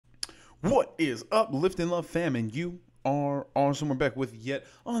What is up, Lift and Love fam? And you are awesome. We're back with yet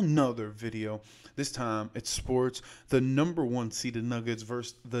another video. This time it's sports. The number 1 seeded Nuggets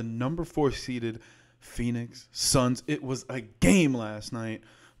versus the number 4 seeded Phoenix Suns. It was a game last night,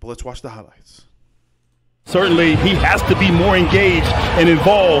 but let's watch the highlights. Certainly, he has to be more engaged and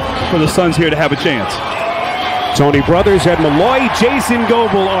involved for the Suns here to have a chance. Tony Brothers, Ed Malloy, Jason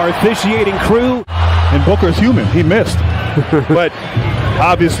Goebel, our officiating crew. And Booker's human. He missed. But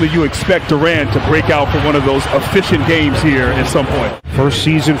obviously you expect Durant to break out for one of those efficient games here at some point. First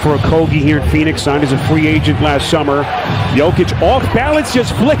season for Okogie here in Phoenix, signed as a free agent last summer. Jokic off balance,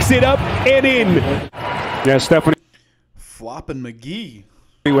 just flicks it up and in. Yeah, Stephanie. Flopping McGee.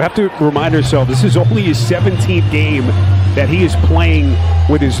 We have to remind ourselves, this is only his 17th game that he is playing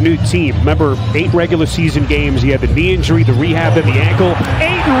with his new team. Remember, 8 regular season games. He had the knee injury, the rehab, and the ankle.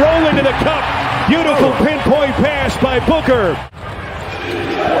 Ayton rolling to the cup. Beautiful pinpoint pass by Booker.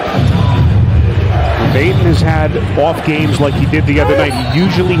 Ayton has had off games like he did the other night. He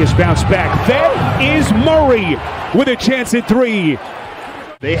usually has bounced back. That is Murray with a chance at 3.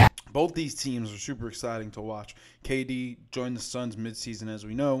 Both these teams are super exciting to watch. KD joined the Suns midseason, as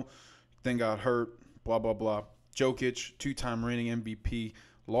we know, then got hurt, blah, blah, blah. Jokic, 2-time reigning MVP,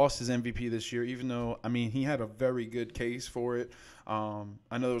 lost his MVP this year, even though, I mean, he had a very good case for it. I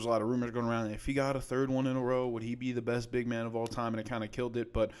know there was a lot of rumors going around. If he got a 3rd one in a row, would he be the best big man of all time? And it kind of killed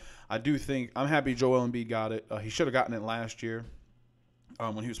it. But I do think I'm happy Joel Embiid got it. He should have gotten it last year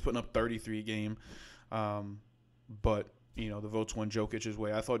when he was putting up 33 a game. But, you know, the votes went Jokic's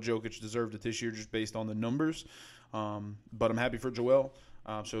way. I thought Jokic deserved it this year just based on the numbers. But I'm happy for Joel.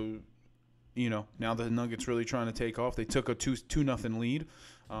 So, you know, now the Nuggets really trying to take off. They took a 2-0 lead,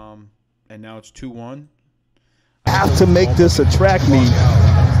 and now it's 2-1. Have to make this a track meet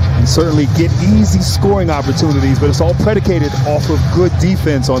and certainly get easy scoring opportunities, but it's all predicated off of good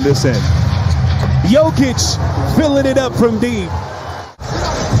defense on this end. Jokic filling it up from deep.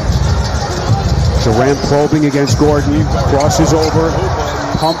 Durant probing against Gordon, crosses over,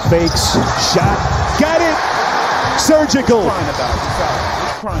 pump fakes, shot, got it, surgical.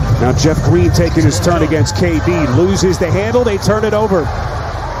 Now Jeff Green taking his turn against KD, loses the handle, they turn it over.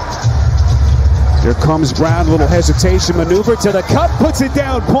 Here comes Brown, little hesitation maneuver to the cup, puts it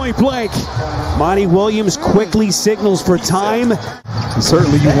down point blank. Monty Williams quickly signals for time. And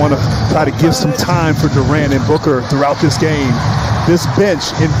certainly you want to try to give some time for Durant and Booker throughout this game. This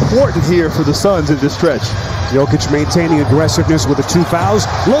bench, important here for the Suns in this stretch. Jokic maintaining aggressiveness with the 2 fouls.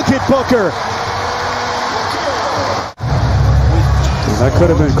 Look at Booker. That could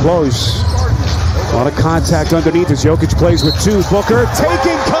have been close. A lot of contact underneath as Jokic plays with 2. Booker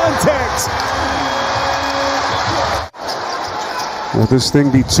taking contact. Will this thing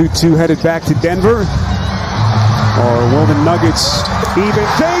be 2-2 headed back to Denver? Or will the Nuggets even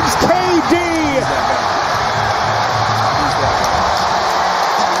things? KD!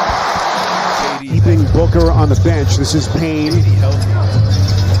 Keeping Booker on the bench. This is Payne.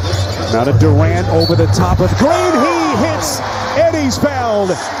 Now to Durant over the top of Green. He hits and he's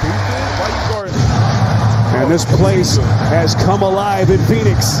fouled. And this place has come alive in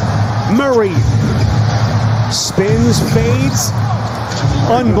Phoenix. Murray spins, fades.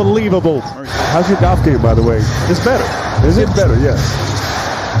 Unbelievable. How's your golf game, by the way? It's better. Is it better? Yes.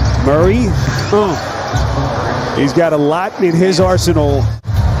 Murray, he's got a lot in his arsenal.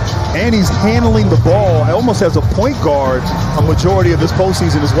 And he's handling the ball almost as a point guard a majority of this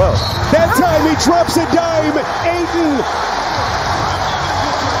postseason as well. That time he drops a dime. Ayton.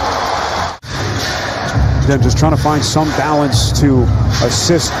 Then just trying to find some balance to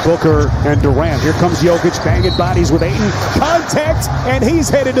assist Booker and Durant. Here comes Jokic banging bodies with Ayton. Contact, and he's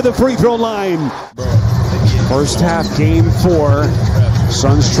headed to the free throw line. First half, game 4.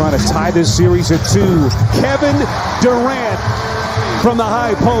 Suns trying to tie this series at 2. Kevin Durant from the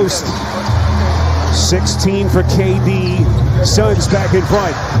high post. 16 for KD. Suns back in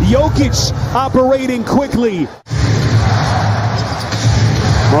front. Jokic operating quickly.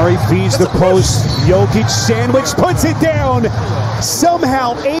 Murray feeds the post. Jokic sandwich, puts it down.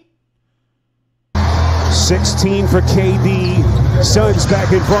 Somehow 16 for KD. Suns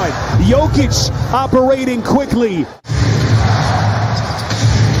back in front. Jokic operating quickly.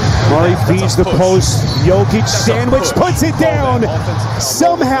 Murray feeds the post. Jokic sandwich, puts it down.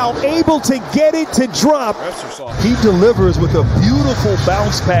 Somehow able to get it to drop. He delivers with a beautiful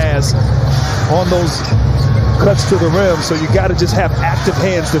bounce pass on those cuts to the rim, so you got to just have active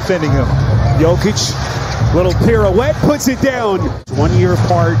hands defending him. Jokic, little pirouette, puts it down. 1 year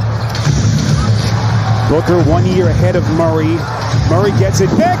apart. Booker 1 year ahead of Murray. Murray gets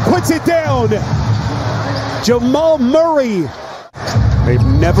it back, puts it down. Jamal Murray They've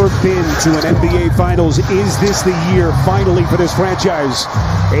never been to an NBA Finals. Is this the year, finally, for this franchise?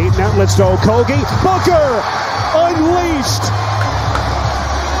 8 outlets to Okogie. Booker! Unleashed!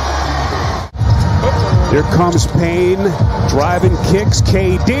 Here comes Payne. Driving kicks.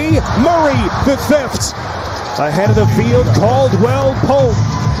 KD. Murray, the theft. Ahead of the field, Caldwell Pope.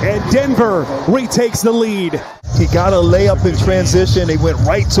 And Denver retakes the lead. He got a layup in transition. They went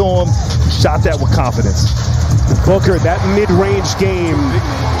right to him. Shot that with confidence. Booker, that mid-range game,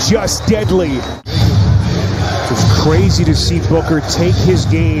 just deadly. It's crazy to see Booker take his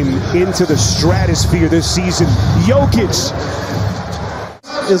game into the stratosphere this season. Jokic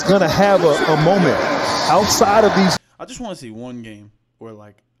is going to have a moment outside of these. I just want to see one game where,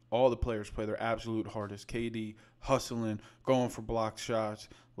 like, all the players play their absolute hardest. KD hustling, going for block shots.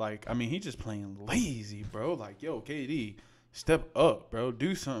 Like, I mean, he's just playing lazy, bro. Like, yo, KD, step up, bro.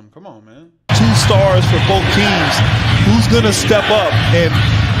 Do something. Come on, man. 2 stars for both teams. Who's going to step up and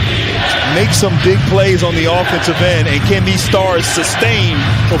make some big plays on the offensive end? And can these stars sustain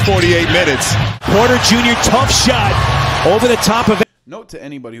for 48 minutes? Porter Jr., tough shot over the top of it. Note to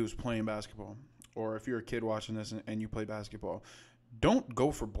anybody who's playing basketball, or if you're a kid watching this and you play basketball, don't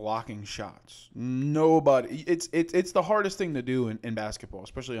go for blocking shots. Nobody. It's the hardest thing to do in basketball,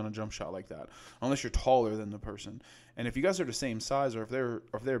 especially on a jump shot like that, unless you're taller than the person. And if you guys are the same size, or if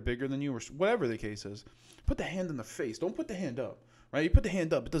they're bigger than you, or whatever the case is, put the hand in the face. Don't put the hand up, right? You put the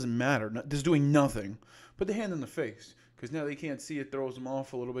hand up, it doesn't matter. It's doing nothing. Put the hand in the face, because now they can't see it, throws them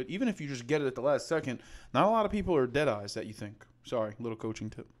off a little bit. Even if you just get it at the last second, not a lot of people are dead eyes that you think. Sorry, little coaching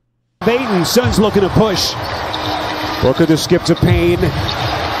tip. Payton, Suns looking to push. Booker the skip to Payne.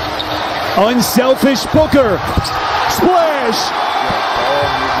 Unselfish Booker. Splash!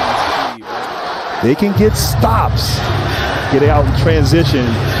 They can get stops, get out in transition,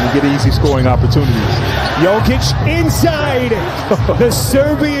 and get easy scoring opportunities. Jokic inside. The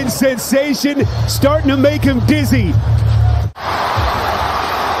Serbian sensation starting to make him dizzy.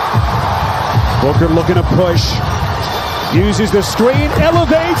 Booker looking to push. Uses the screen,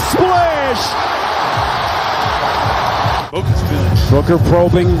 elevates, splash! Booker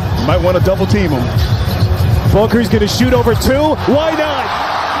probing. Might want to double team him. Booker's going to shoot over 2. Why not?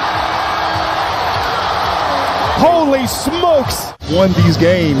 Holy smokes! Won these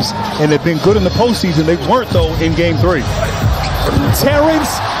games, and they've been good in the postseason. They weren't, though, in Game 3.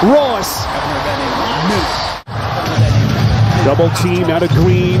 Terrence Ross. Double team out of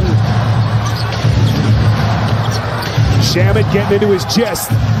Green. Shamet getting into his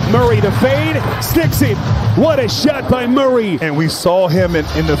chest. Murray the fade, sticks it. What a shot by Murray. And we saw him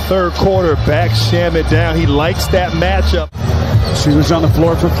in the third quarter back Shamet down. He likes that matchup. Shooters on the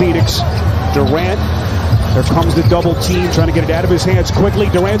floor for Phoenix. Durant, there comes the double team, trying to get it out of his hands quickly.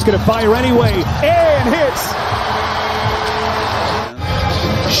 Durant's going to fire anyway, and hits.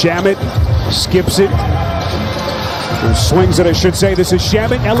 Shamet skips it. Or swings it, I should say. This is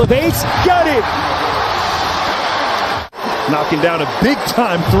Shamet, elevates, got it. Knocking down a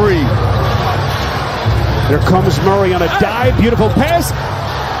big-time 3. Here comes Murray on a dive. Beautiful pass.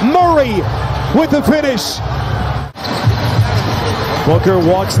 Murray with the finish. Booker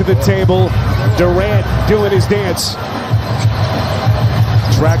walks to the table. Durant doing his dance.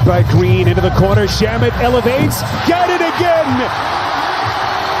 Tracked by Green into the corner. Shamet elevates. Got it again.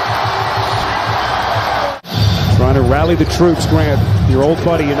 Trying to rally the troops, Grant. Your old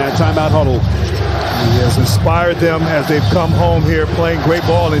buddy in that timeout huddle. He has inspired them as they've come home here playing great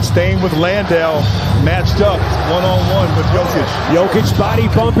ball and staying with Landale, matched up one-on-one with Jokic. Jokic body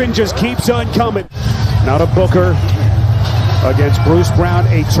bumping, just keeps on coming. Now to Booker against Bruce Brown,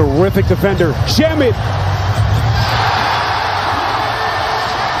 a terrific defender. Shamet.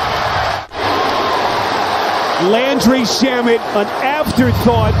 Landry Shamet, an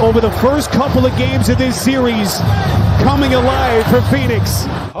afterthought over the first couple of games of this series, coming alive for Phoenix.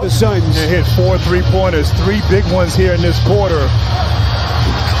 The Suns. They hit 4 3-pointers, 3 big ones here in this quarter.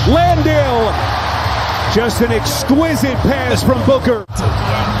 Landale, just an exquisite pass from Booker.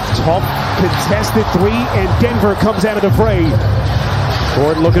 Tough contested 3, and Denver comes out of the fray.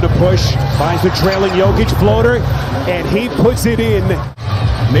 Gordon looking to push, finds the trailing Jokic floater, and he puts it in.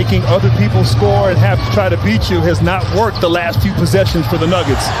 Making other people score and have to try to beat you has not worked the last few possessions for the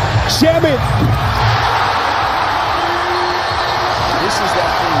Nuggets. Shamet. This is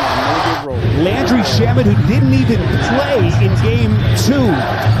that thing, man. No good roll. Landry Shamet, who didn't even play in Game 2.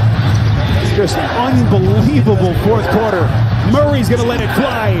 Just unbelievable fourth quarter. Murray's going to let it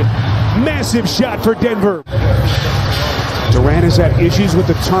fly. Massive shot for Denver. Durant has had issues with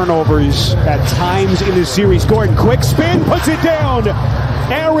the turnovers at times in this series. Gordon, quick spin, puts it down.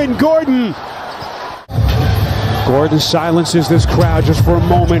 Aaron Gordon. Gordon silences this crowd just for a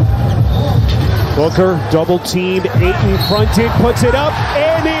moment. Booker double teamed, Ayton fronted, puts it up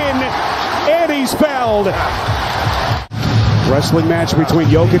and in, and he's fouled. Wrestling match between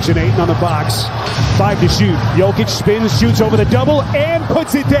Jokic and Ayton on the box. 5 to shoot. Jokic spins, shoots over the double, and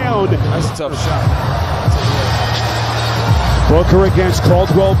puts it down. That's a tough shot. Booker against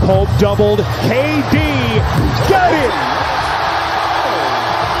Caldwell Pope, doubled. KD got it.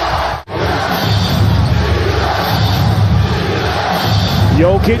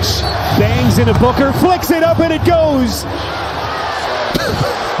 Jokic bangs into Booker, flicks it up, and it goes.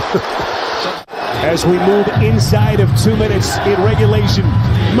 As we move inside of 2 minutes in regulation,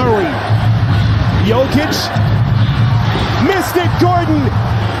 Murray, Jokic, missed it, Gordon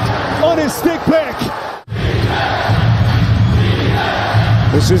on his stick back.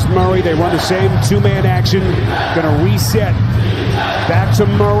 This is Murray, they run the same two-man action, gonna reset. Back to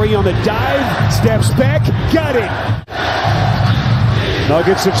Murray on the dive, steps back, got it.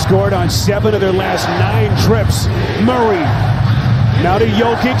 Nuggets have scored on 7 of their last 9 trips. Murray, now to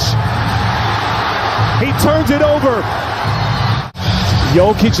Jokic. He turns it over.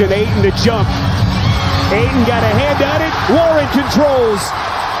 Jokic and Ayton to jump. Ayton got a hand on it. Warren controls.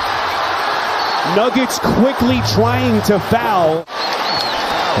 Nuggets quickly trying to foul.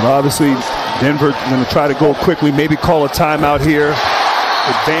 And obviously, Denver going to try to go quickly, maybe call a timeout here.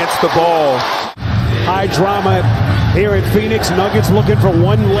 Advance the ball. High drama here in Phoenix. Nuggets looking for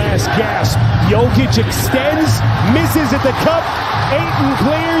one last gasp. Jokic extends, misses at the cup. Ayton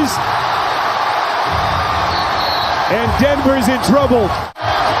clears. And Denver's in trouble.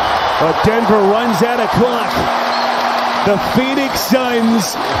 But Denver runs out of clock. The Phoenix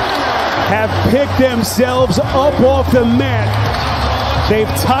Suns have picked themselves up off the mat. They've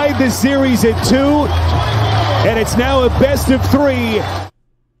tied the series at 2, and it's now a best of 3.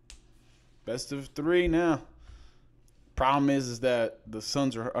 Best of 3 now. Problem is that the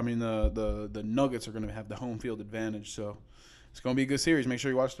Suns are, the Nuggets are going to have the home field advantage. So it's going to be a good series. Make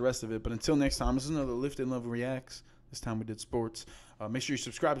sure you watch the rest of it. But until next time, this is another Lift and Love Reacts. This time we did sports. Make sure you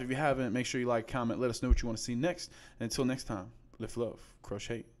subscribe if you haven't. Make sure you like, comment, let us know what you want to see next. And until next time, lift, love,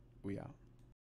 crochet. We out.